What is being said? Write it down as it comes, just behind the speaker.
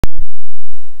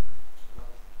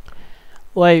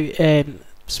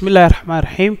بسم الله الرحمن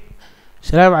الرحيم.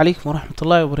 السلام عليكم ورحمة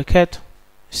الله وبركاته.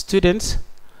 Students,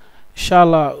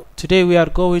 inshallah, today we are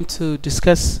going to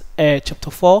discuss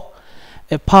chapter 4,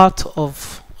 a part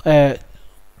of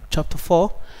chapter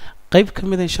 4. قيب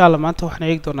كمية inshallah maanta waxaan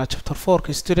eegi doonaa chapter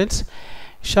 4 students.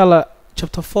 Inshallah,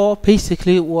 chapter 4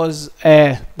 basically was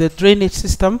the drainage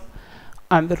system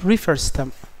and the river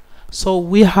system. So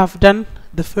we have done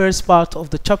the first part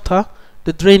of the chapter,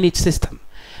 the drainage system.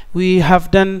 We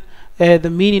have done the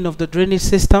meaning of the drainage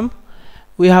system.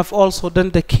 We have also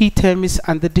done the key terms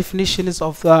and the definitions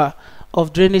of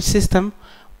drainage system.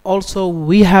 Also,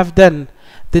 we have done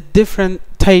the different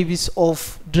types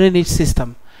of drainage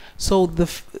system. So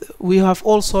we have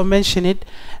also mentioned it,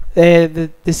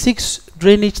 the 6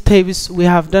 drainage types we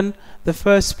have done the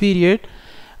first period.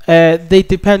 They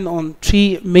depend on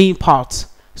 3 main parts.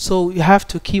 So you have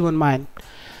to keep in mind.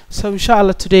 So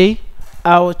inshallah today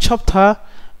our chapter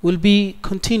will be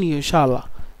continue inshallah,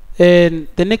 and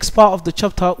the next part of the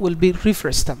chapter will be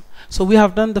river system. So we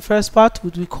have done the first part,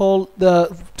 which we call the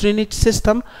drainage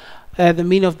system, the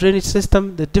meaning of drainage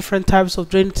system, the different types of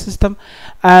drainage system,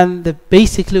 and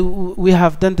basically we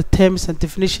have done the terms and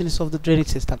definitions of the drainage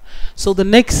system. So the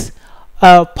next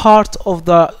part of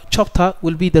the chapter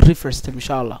will be the river system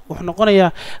inshallah. Waxaan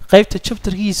noqonayaa qaybta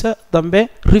chapterkiisa dambe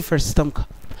river systemka.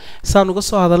 Saan uga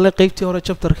soo hadalnay qaybtii hore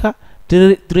chapterka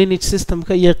drainage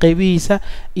systemka iyo qaybihiisa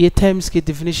iyo termska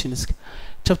definitionska.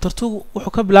 Chapter 2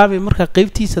 wuxuu ka bilaabay marka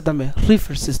qaybtiisa dambe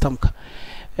river systemka.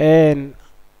 And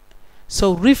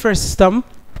so river system,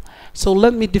 so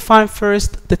let me define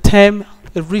first the term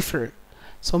river.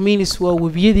 So means waa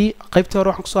webiyadii qaybtii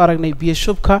hore waxaan kusoo aragnay biyo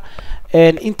shubka,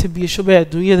 and inta biyo shubka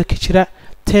adduunyada ka jira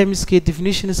termska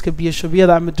definitionska biyo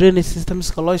shubyada ama drainage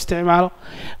systemska loo isticmaalo.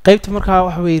 Qaybta markaa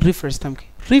waxa weeye river systemka.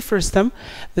 River system,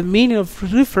 the meaning of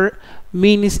river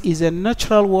means is a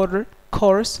natural water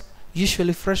course,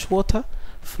 usually fresh water,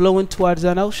 flowing towards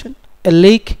an ocean, a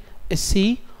lake, a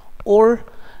sea, or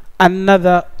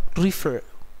another river.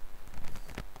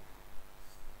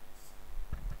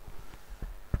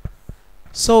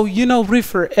 So you know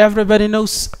river, everybody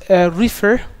knows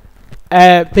river.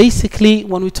 Basically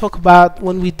when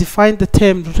we define the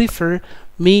term river,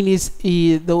 means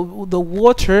the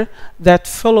water that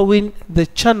following the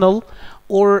channel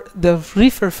or the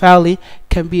river valley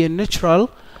can be a natural.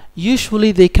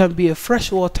 Usually they can be a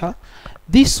fresh water.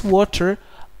 This water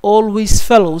always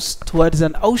follows towards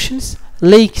an oceans,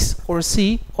 lakes, or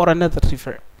sea, or another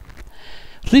river.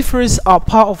 Rivers are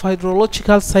part of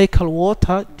hydrological cycle.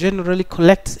 Water generally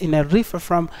collects in a river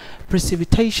from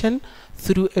precipitation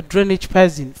through a drainage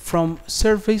basin, from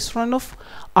surface runoff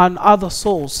and other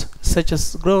sources such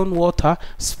as groundwater,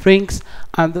 springs,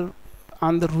 and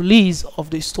the release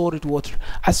of the stored water.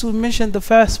 As we mentioned the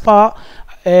first part,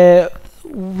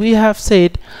 we have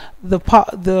said the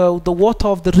water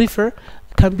of the river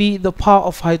can be the part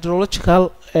of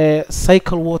hydrological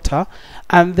cycle water,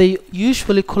 and they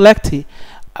usually collect it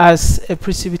as a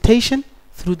precipitation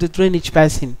through the drainage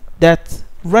basin that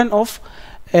run off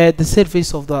the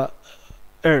surface of the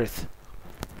earth.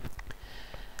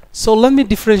 So let me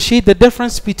differentiate the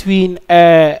difference between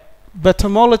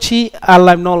bathymetriology and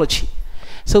limnology.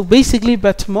 So basically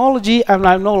bathymetriology and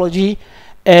limnology,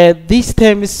 these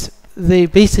terms, they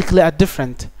basically are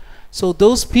different. So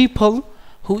those people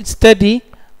who study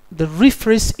the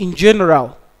rivers in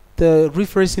general, the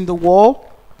rivers in the world,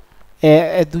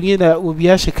 adduunyada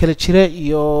webiyasha kala jira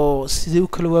iyo sidee u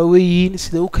kala waaweyn,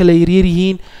 sidee u kala yaryar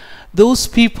yihiin, those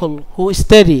people who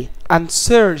study and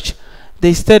search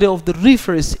the study of the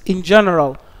rivers in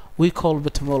general, we call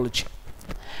bathymetriology.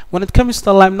 When it comes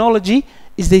to limnology,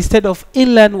 is the study of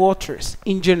inland waters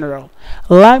in general.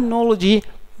 Limnology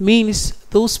means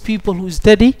those people who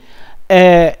study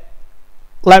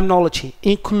limnology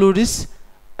includes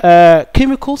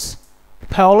chemicals,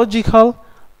 biological,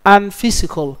 and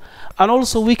physical. And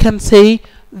also we can say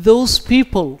those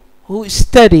people who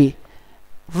study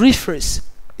rivers,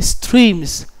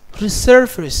 streams,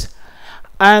 reservoirs,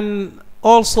 and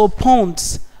also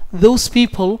ponds, those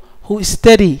people who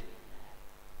study,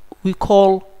 we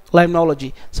call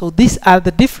limnology. So these are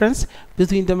the difference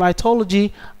between the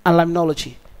mythology and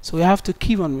limnology. So we have to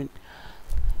keep on.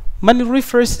 Many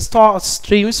rivers start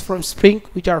streams from springs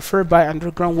which are fed by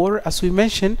underground water. As we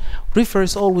mentioned,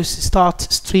 rivers always start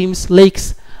streams,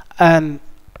 lakes, and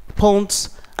ponds,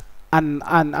 and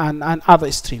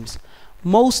other streams.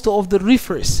 Most of the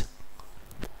rivers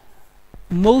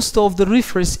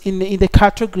in the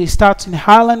category starts in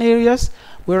highland areas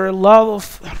where a lot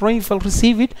of rainfall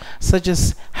received, such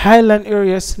as highland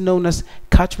areas known as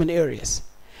catchment areas.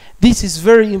 This is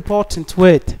very important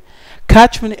word.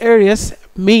 Catchment areas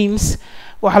means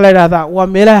waxa la yiraahdaa waa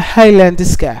meelaha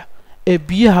highlandska ee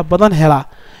biyaha badan hela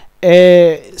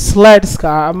ee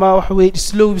slideska ama waxa weey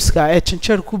slopeska ee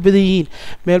janjeer ku badan yihiin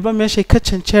meelba meeshay ka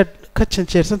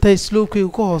janjeersan tahay slope-ka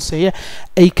ku hooseeya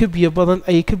ay ka biyo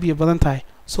badan tahay.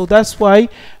 So that's why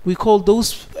we call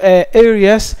those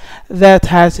areas that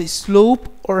has a slope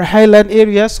or highland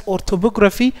areas or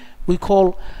topography we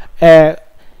call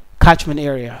catchment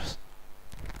areas.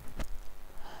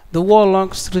 The world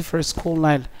longest river is called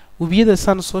Nile. Webiyada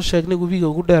san soo sheegnay webiga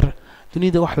ugu dheer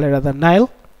dunida waxa la yiraahdaa Nile.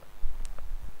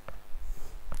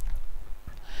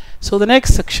 So the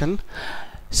next section,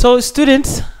 so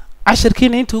students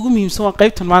casharkiina inta ugu muhiimsan waa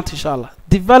qaybtan maanta insha Allah,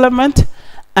 development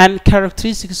and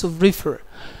characteristics of river.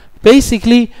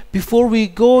 Basically, before we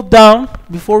go down,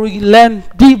 before we learn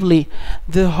deeply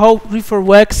the how river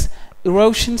works,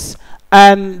 erosions,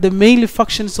 and the main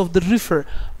functions of the river,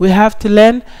 we have to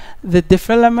learn the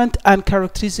development and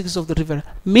characteristics of the river.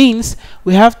 Means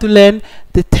we have to learn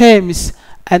the terms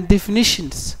and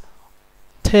definitions.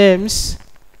 Terms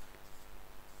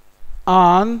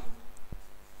and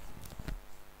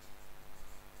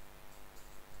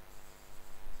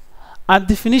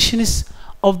definitions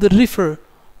of the river.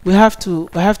 We have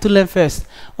to learn first.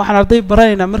 waxaan arday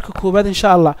baranaynaa marka koobaad insha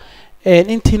Allah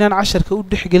intiinaan casharka u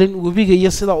dhexgelin webiga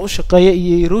iyo sida uu shaqeeyo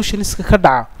iyo erosionska ka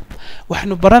dhaca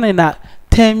waxaanu baranaynaa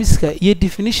termska iyo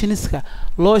definitionska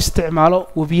loo isticmaalo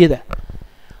webiyada.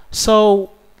 So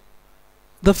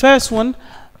the first one,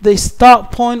 the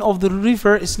start point of the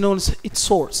river is known as its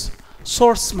source.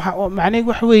 Source macnaheedu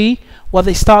waxa weeye waa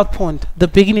the start point, the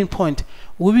beginning point.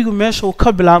 webigu meesha uu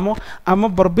ka bilaamo ama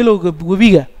barbilowga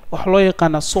webiga waxa loo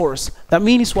yaqaana source. That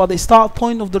means what the start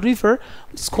point of the river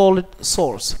is called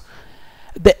source.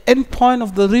 The end point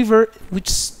of the river, which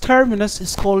terminus,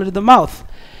 is called the mouth.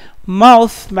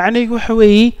 Mouth macnaheedu waxa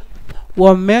weeye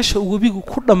waa meesha webigu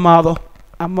ku dhamaado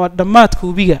ama dhamaadka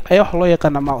webiga ayaa waxa loo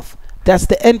yaqaana mouth. That's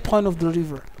the end point of the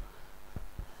river.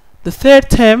 The third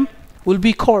term will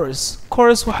be course.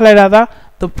 Course waxa la yiraahdaa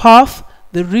the path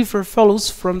the river follows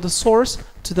from the source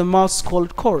to the mouth is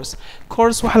called course.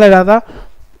 Course waxa la yiraahdaa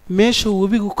meesha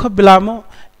webigu ka bilaamo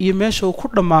iyo meesha uu ku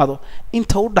dhamaado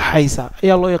inta u dhaxaysa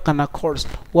ayaa loo yaqaanaa course.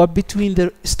 Waa between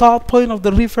the start point of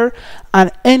the river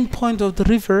and end point of the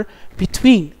river,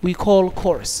 between we call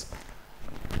course.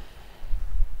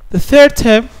 The third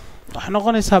term waxa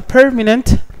noqonaysaa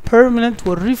permanent. Permanent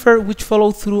were river which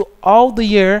follow through all the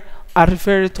year are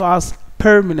referred to as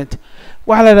permanent.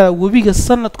 waxa la yiraahdaa webiga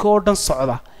sanadka oo dhan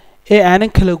socda ee aanan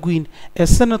kala goyn ee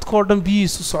sanadka oo dhan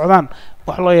biyihiisu socdaan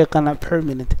waxa loo yaqaanaa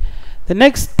permanent. The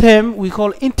next term we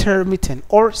call intermittent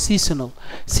or seasonal.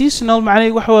 Seasonal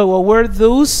macnaheedu waxa weeye waa where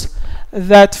those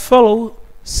that follow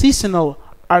seasonal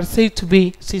are said to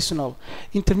be seasonal.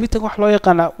 Intermittent waxa loo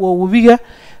yaqaanaa waa webiga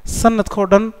sanadka oo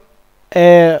dhan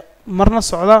marna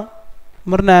socda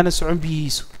marna aan socon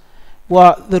biyihiisu.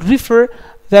 Waa the river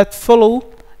that follow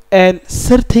and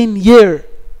certain year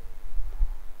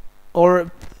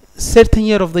or certain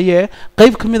year of the year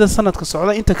qayb kamida sanadka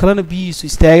socda inta kalena biyihiisu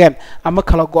istaagaan ama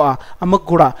kala go'a ama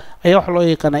gura ayaa waxa loo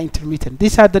yaqaanaa intermittent.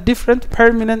 These are the different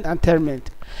permanent and terminant.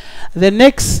 The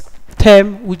next term,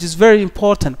 which is very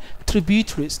important,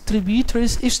 tributaries.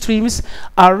 Tributaries, streams,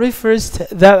 are rivers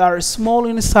that are small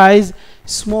in size.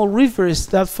 Small rivers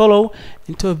that follow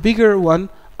into a bigger one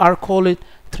are called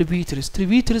tributaries.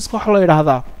 Tributaries waxa loo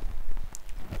yiraahdaa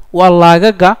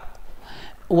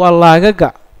waa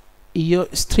laagaga iyo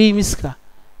streamska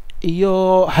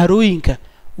iyo harooyinka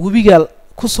webiga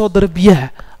ku soo dara biyaha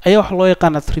ayaa waxa loo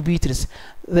yaqaanaa tributaries.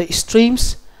 The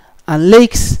streams and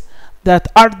lakes that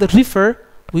are the river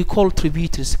we call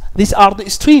tributaries. These are the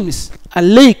streams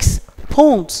and lakes,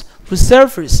 ponds,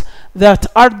 reservoirs that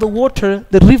are the water,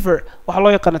 the river waxa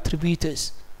loo yaqaanaa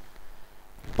tributaries.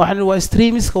 waxaan waa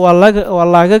streamska waa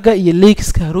laagaga iyo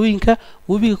lakeska harooyinka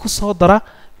webiga ku soo dara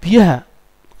biyaha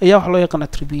ayaa waxa loo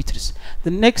yaqaanaa tributaries. The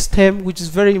next term, which is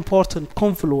very important,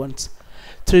 confluence.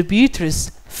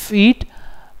 Tributaries feed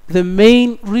the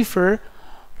main river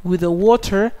with the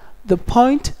water. The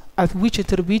point at which a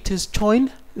tributaries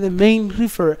join the main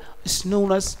river is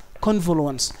known as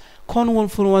confluence.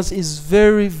 Confluence is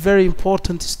very, very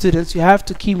important, students. You have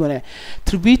to keep on it.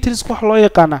 Tributaries waxa loo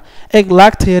yaqaanaa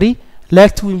laagta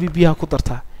laagta weyn biyaha ku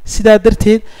dartaa. sidaa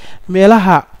darteed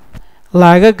meelaha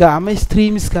laagaga ama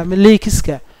streamska ama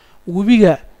lakeska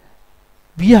webiga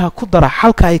biyaha ku dara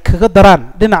halka ay kaga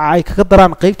daraan dhinaca ay kaga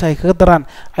daraan qaybta ay kaga daraan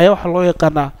ayaa waxa loo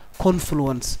yaqaanaa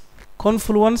confluence.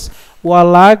 Confluence waa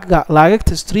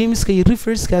laagagta streamska iyo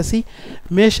riverskaasi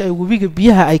meesha ay webiga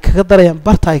biyaha ay kaga darayaan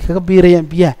barta ay kaga biirayaan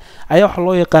biyaha ayaa waxa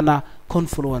loo yaqaanaa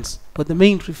confluence, but the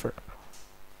main river.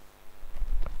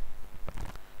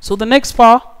 So the next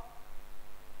part,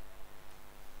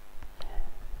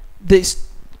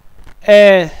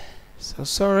 so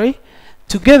sorry.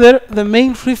 Together, the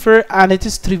main river and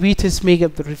its tributaries make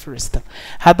up the river system.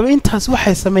 Haddaba intaas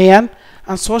waxay sameeyaan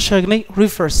aan soo sheegnay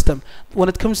river system. When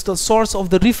it comes to the source of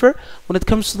the river, when it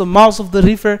comes to the mouth of the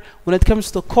river, when it comes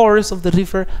to the course of the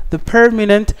river, the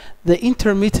permanent, the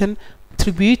intermittent,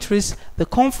 tributaries, the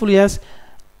confluence,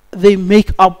 they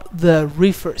make up the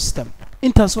river system.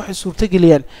 Intaas waxay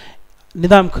suurtageliyaan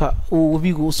nidaamka uu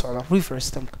webigu u socdo river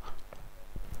system.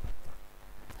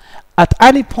 At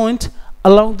any point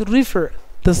along the river,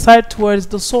 the side towards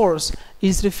the source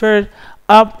is referred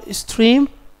upstream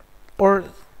or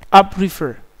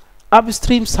upriver.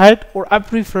 Upstream side or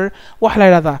upriver waxa la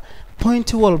yiraahdaa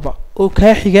point walba oo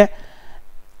ka xiga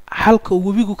halka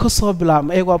webigu ka soo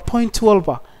bilaabmo ee waa point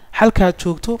walba halka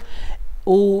joogto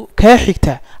oo ka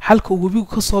xigta halka webigu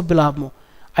ka soo bilaabmo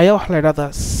ayaa waxa la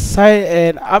yiraahdaa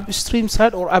side upstream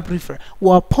side or upriver.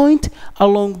 Waa point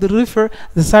along the river,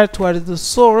 the side towards the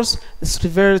source is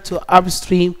referred to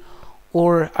upstream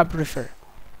or upriver.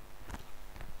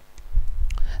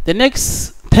 The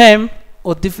next term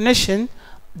or definition,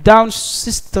 down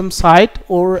system side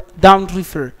or down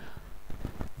river.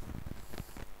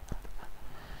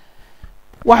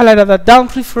 waxa la yiraahdaa down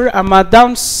river ama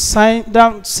down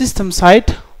system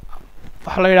side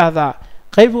waxa la yiraahdaa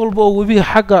qayb walba oo webiga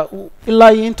xagga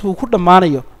ilaa inta uu ku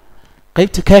dhamaanayo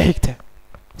qaybta ka xigta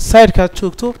side ka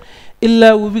joogto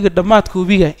ilaa webiga dhamaadka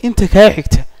webiga inta ka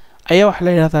xigta ayaa waxa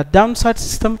la yiraahdaa downside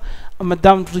system ama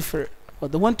down river.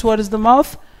 But the one towards the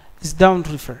mouth is down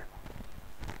river.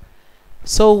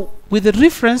 So with the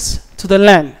reference to the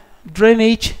land,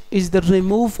 drainage is the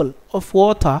removal of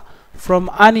water from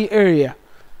any area.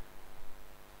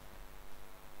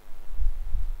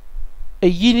 A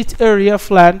unit area of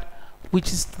land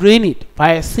which is drained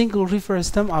by a single river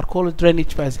system are called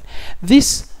drainage basin.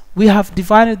 This we have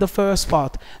defined the first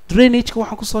part. Drainage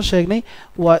waxaan ku soo sheegnay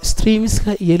waa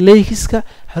streamska iyo lakeska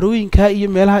harooyinka iyo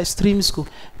meelaha streamsku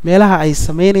meelaha ay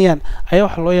sameynayaan ayaa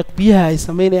waxa loo yaqaan biyaha ay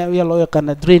sameynayaan ayaa loo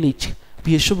yaqaan drainage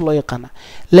biyo shub loo yaqaan.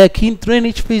 Laakiin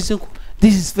drainage basin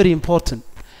this is very important.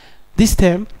 This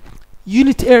term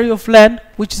unit area of land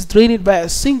which is drained by a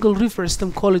single river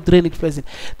system called drainage basin.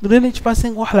 Drainage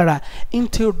basin waxa la dhahaa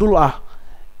intii dhul ah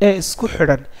ee isku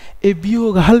xidhan ee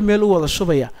biyooga hal meel u wada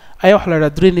shubaya ayaa waxa la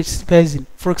dhahaa drainage basin.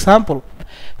 For example,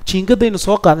 jiingadayna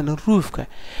soo qaadana roofka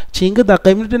jiingada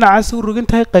qaybna dhinacaas u rogan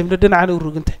tahay qaybna dhinacana u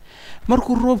rogan tahay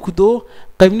markuu roobku doo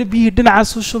qaybna biyihii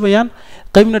dhinacaas u shubayaan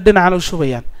qaybna dhinacana u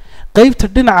shubayaan qaybta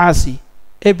dhinacaasi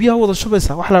ee biyaha wada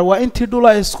shubaysa waxa la waa intii dhul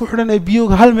ah isku xidhan ee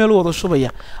biyooga hal meel u wada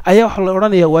shubaya ayaa waxa la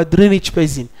oranayaa waa drainage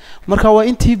basin. Marka waa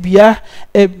intii biyaha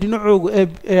ee dhinacooga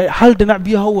ee hal dhinac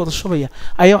biyaha u wada shubaya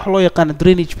ayaa waxa loo yaqaan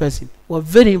drainage basin. Waa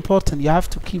very important, you have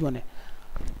to keep on it.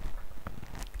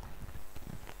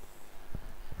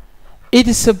 It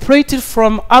is separated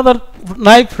from other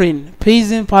neighboring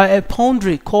basin by a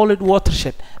boundary called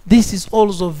watershed. This is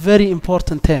also a very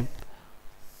important term.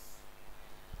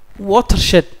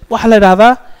 Watershed waxa la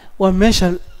yiraahdaa waa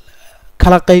meesha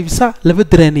kala qaybisa laba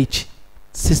drainage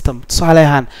system. Tusaale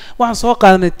ahaan waxaan soo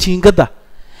qaadanay jiingada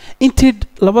intii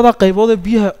labada qaybood ee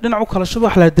biyaha dhinac u kala shubo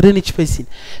waxa la drainage basin.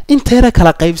 Inteera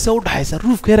kala qaybisa u dhaxaysa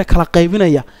roofkeera kala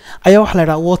qaybinaya ayaa waxa la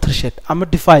yiraahdaa watershed ama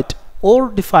divide or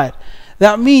divide.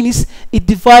 That means it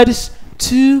divides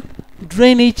two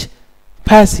drainage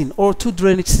basin or two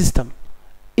drainage system.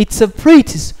 It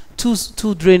separates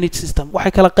two drainage system.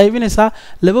 Waxay kala qaybinaysaa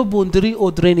laba boundary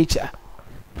oo drainage ah.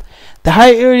 The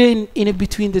high area in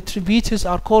between the tributaries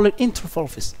are called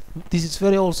intervalves. This is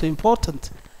very also important.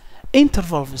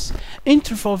 Intervalves.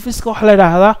 Intervalves waxa la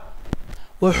yiraahdaa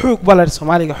waa xoog balar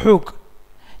Soomaaliga xoog.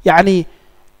 Yani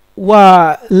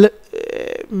waa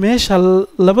meesha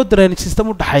laba drainage system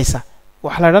u dhaxaysa.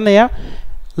 Waxa la yiraahdaa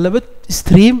laba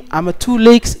stream ama two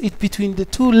lakes between the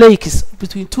two lakes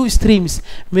between two streams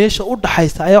meesha u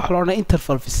dhaxaysta ayaa waxa la oranaa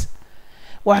intervalves.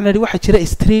 waxna waxa jira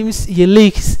streams iyo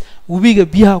lakes webiga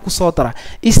biyaha ku soo dara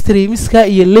streamska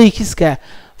iyo lakeska.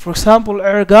 For example,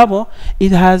 Ergabo,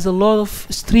 it has a lot of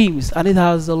streams and it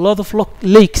has a lot of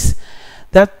lakes.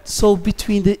 That so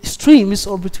between the streams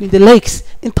or between the lakes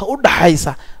inta u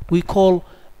dhaxaysa we call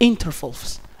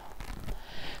intervalves.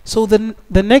 So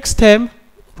the next term,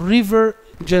 river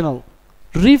channel.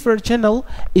 River channel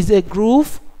is a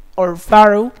groove or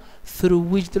furrow through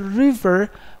which the river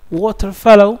water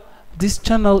flow. This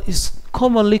channel is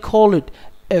commonly called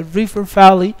a river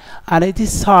valley, and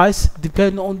its size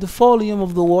depends on the volume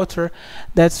of the water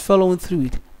that's flowing through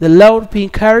it, the load being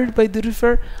carried by the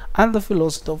river and the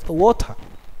velocity of the water.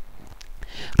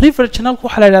 River channel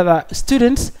waxa la yiraahdaa,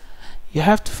 students, you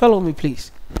have to follow me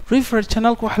please. River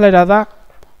channel waxa la yiraahdaa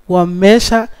waa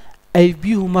meesha ay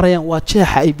biyuhu marayaan waa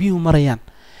jeexa ay biyuhu marayaan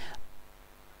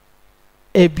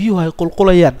ee biyuhu ay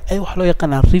qulqulayaan ay wax loo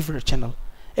yaqaan river channel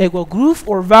waa groove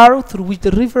or furrow through which the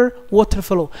river water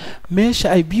flow meesha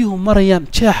ay biyuhu marayaan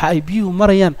jeexa ay biyuhu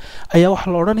marayaan ayaa wax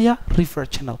la odhanayaa river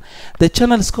channel. The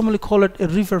channel is commonly called a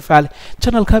river valley.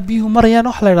 Channelka biyuhu marayaan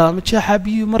wax la yiraahdo ama jeexa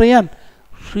biyuhu marayaan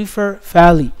river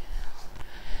valley.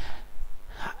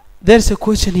 There's a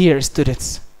question here,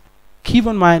 students. Keep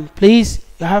in mind, please.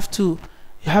 You have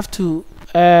to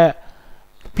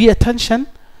pay attention.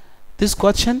 This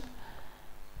question.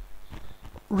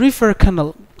 River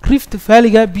canal. Rift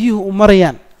Valley-ga biyuhu u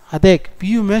marayaan adeeg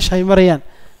biyuhu meesha ay marayaan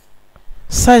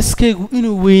size-keegu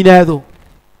inuu weynaado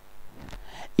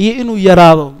iyo inuu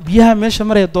yaraado biyaha meesha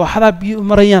maraya dooxada biyuhu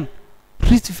marayaan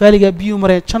Rift Valley-ga biyuhu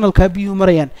marayaan channel-ka biyuhu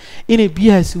marayaan inay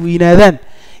biyahaasi weynaadaan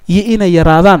iyo inay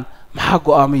yaraadaan maxaa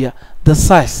go'aamiya the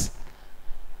size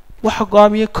waxa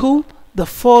go'aamiya kow the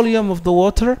volume of the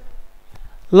water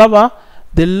laba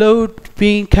the load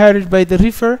being carried by the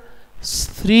river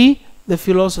 3 the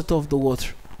velocity of the water.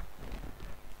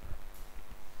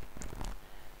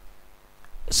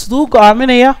 siduu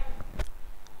go'aaminaya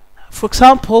for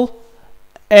example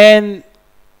and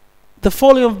the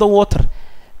volume of the water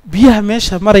biyaha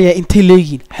meesha maraya intay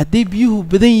leeyihiin hadday biyuhu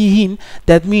badan yihiin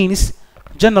that means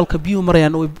channelka biyuhu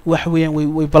marayaan wax weeyaan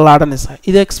way ballaaranaysaa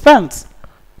it expands.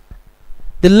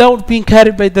 The load being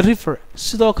carried by the river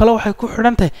sidoo kale waxay ku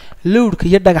xidhan tahay loadka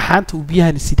iyo dhagaxaanta uu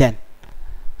biyahani sidaan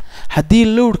haddii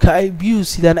loadka ay biyuhu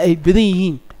sidaan ay badan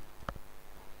yihiin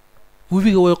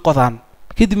webiga way qodaan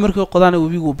kadib markay qodaan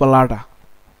webigu ballaadha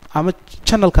ama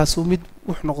channelkaas uu mid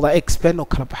wuxuu noqdaa expand oo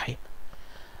kala baxay.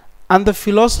 And the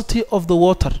velocity of the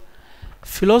water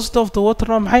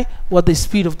waa maxay waa the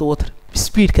speed of the water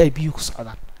speedka ay biyuhu ku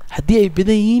socdaan haddii ay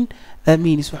badan yihiin that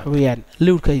means waxa weeyaan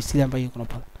loadka ay sidaan baa iyaguna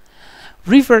badan.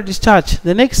 River discharge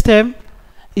the next term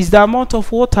is the amount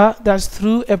of water that's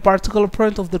through a particular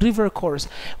point of the river course.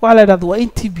 Waxa la yiraahdo waa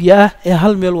intii biyaha ee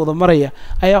hal meel wada maraya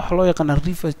ayaa waxa loo yaqaan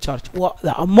river discharge.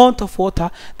 The amount of water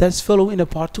that's flow in a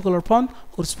particular point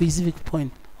or specific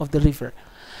point of the river.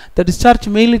 The discharge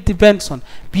mainly depends on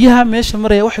biyaha meesha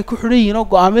maraya waxay ku xidhan yihiin oo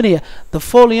go'aaminaya the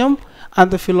volume and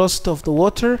the velocity of the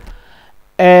water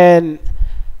and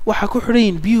waxa ku xidhan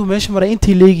yihiin biyuhu meesha maraya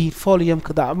intay leeyihiin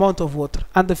volume-ka the amount of water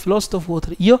and the velocity of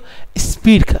water iyo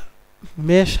speed-ka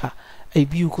meesha ay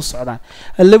biyuhu ku socdaan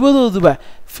labadooduba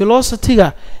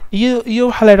velocity-ga iyo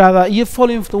waxa la yiraahdaa iyo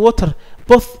volume of the water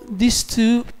both these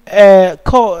two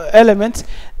elements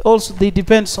also they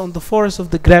depends on the force of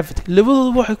the gravity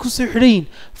labadooduba waxay ku soo xidhan yihiin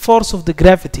force of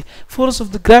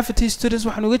the gravity students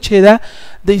waxaan uga jeedaa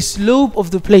the slope of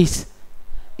the place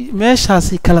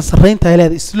meeshaasi kala sarreynta ay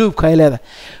leedahay slope-ka ay leedahay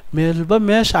meelba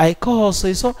meesha ay ka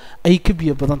hooseyso ay ka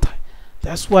biyo badan tahay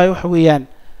that's why waxa weeyaan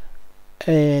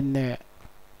and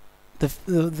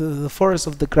the force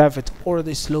of the gravity or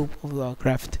the slope of the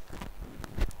gravity.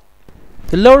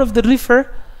 The load of the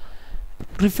river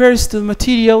refers to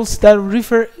materials that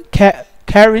river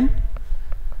carrying.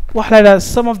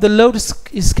 Some of the load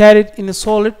is carried in a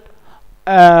solid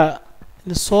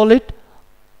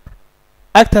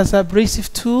act as an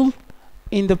abrasive tool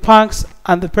in the banks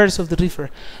and the beds of the river.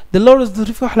 The load of the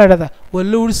river waa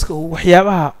loadska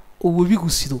waxyaabaha uu webigu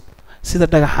sido sida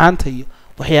dhagaxaanta iyo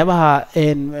waxyaabaha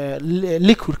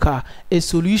liquidka ah ee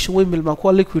solution way milmaan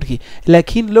kuwa liquidki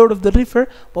laakiin load of the river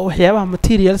waa waxyaabaha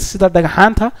materials sida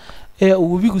dhagaxaanta ee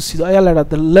uu webigu sido ayaa la yiraahdaa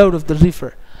the load of the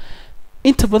river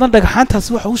inta badan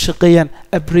dhagaxaantaasi waxa uu shaqeeyaan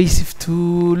abrasive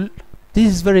tool. This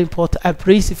is very important.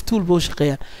 Abrasive tool buu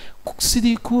shaqeeyaan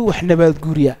sidii kuwa wax nabaad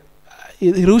guuriya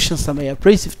erosion sameeya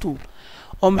abrasive tool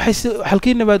oo maxay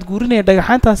halkii nabaad guurinaya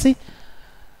dhagaxaantaasi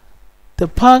the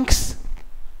banks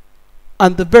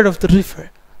and the bed of the river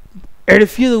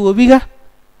cirifyada webiga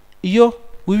iyo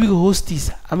webiga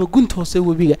hoostiisa ama gunta hoose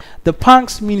webiga. The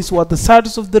banks means what the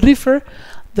sides of the river,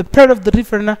 the bed of the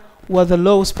river na was the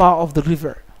lowest part of the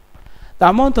river. The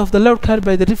amount of the load carried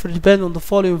by the river depends on the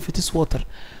volume of its water.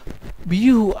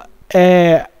 Biyuhu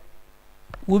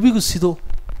webigu sido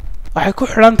waxay ku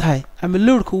xidhan tahay ama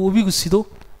loadka webigu sido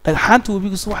dhagxaanta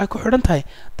webigu sido waxay ku xidhan tahay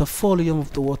the volume of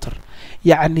the water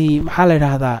yacni maxaa la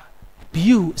yidhaahdaa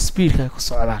biyuhu speedka ay ku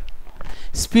socdaan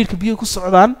speedka biyuhu ku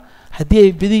socdaan haddii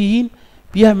ay badan yihiin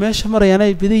biyaha meesha marayaan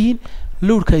ay badan yihiin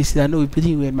loadka ay sidaan way badan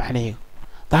yihiin macnaheedu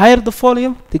the higher the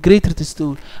volume the greater the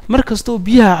load markasta oo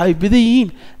biyaha ay badan yihiin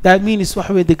that means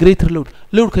waxa weeye the greater load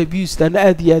loadka ay biyuhu sidaan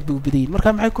aad iyo aad bay u badan yihiin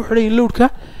marka maxay ku xidhan yihiin loadka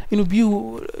inuu biyuhu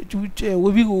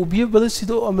webigu uu biyo badan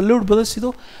sido ama load badan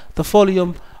sido the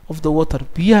volume of the water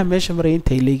biyaha meesha maraya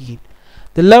intay leeyihiin.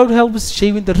 The load helps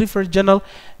shaping the river channel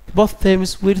both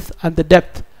terms width and the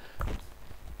depth.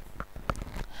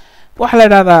 waxa la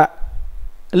yiraahdaa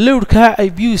loadka ay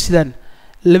biyuhu sidaan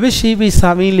laba shay bay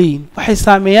saameyn leeyihiin waxay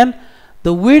saameeyaan the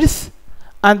width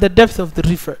and the depth of the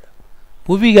river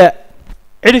webiga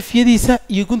cirifyadiisa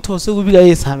iyo gunta hoose webiga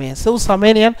ayay saameeyaan sida u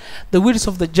saameynayaan the width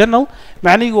of the channel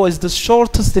macnihiisu is the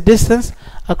shortest distance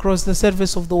across the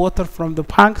surface of the water from the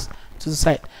banks to the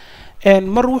side and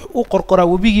mar uu qorqoraa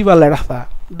webigii baa la yiraahdaa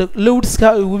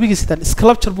loadska ay webiga sidaan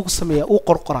sculpture buu ku sameeyaa uu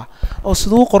qorqoraa oo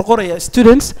sidoo uu qorqoraya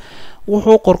students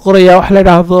wuxuu qorqorayaa wax la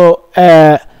yiraahdo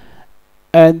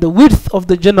and the width of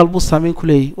the channel buu saameyn ku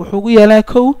leeyahay wuxuu ugu yeelaa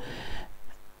kow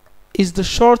is the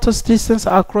shortest distance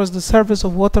across the surface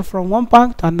of water from one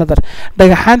bank to another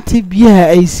dhagaxantii biyaha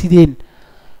ay sideen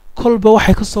kolba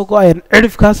waxay ka soo go'ayaan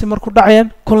cirifkaasi markuu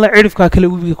dhacayaan kolna cirifka kale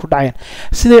webiga ku dhacayaan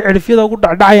siday cirifyada ugu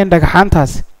dhacayaan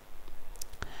dhagaxantaasi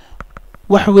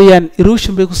waxa weeyaan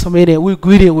erosion bay ku sameynayaan way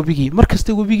gooynayaan webigii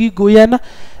markasta webigii gooyaana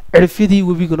cirifyadii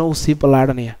webiguna uu sii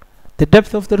ballaaranaya the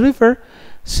depth of the river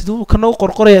sidoo kana uu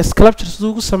qorqoraya sculpture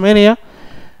sidoo ku sameynaya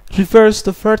refers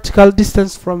to vertical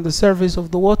distance from the surface of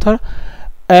the water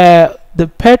the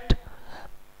bed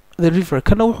the river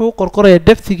kana wuxuu qorqoraya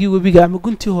depthigii webiga ama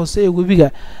guntii hoose ee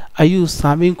webiga ayuu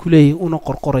saameyn ku leeyahay una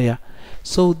qorqoraya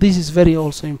so this is very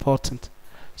also important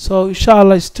so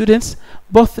inshallah students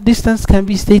both distance can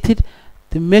be stated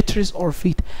the meters or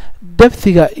feet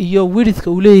depthiga iyo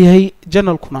widthka uu leeyahay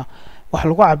channelkuna waxa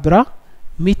lagu cabiraa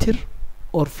meter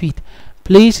or feet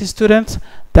please students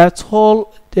that's all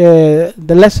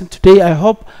the lesson today I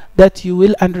hope that you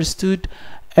will understood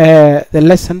the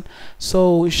lesson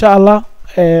so inshallah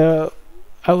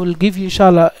I will give you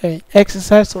inshallah an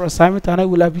exercise or assignment and I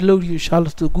will upload you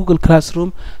inshallah to Google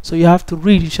Classroom so you have to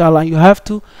read inshallah and you have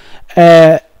to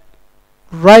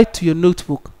write to your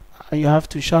notebook and you have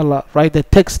to inshallah write the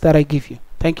text that I give you.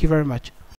 Thank you very much.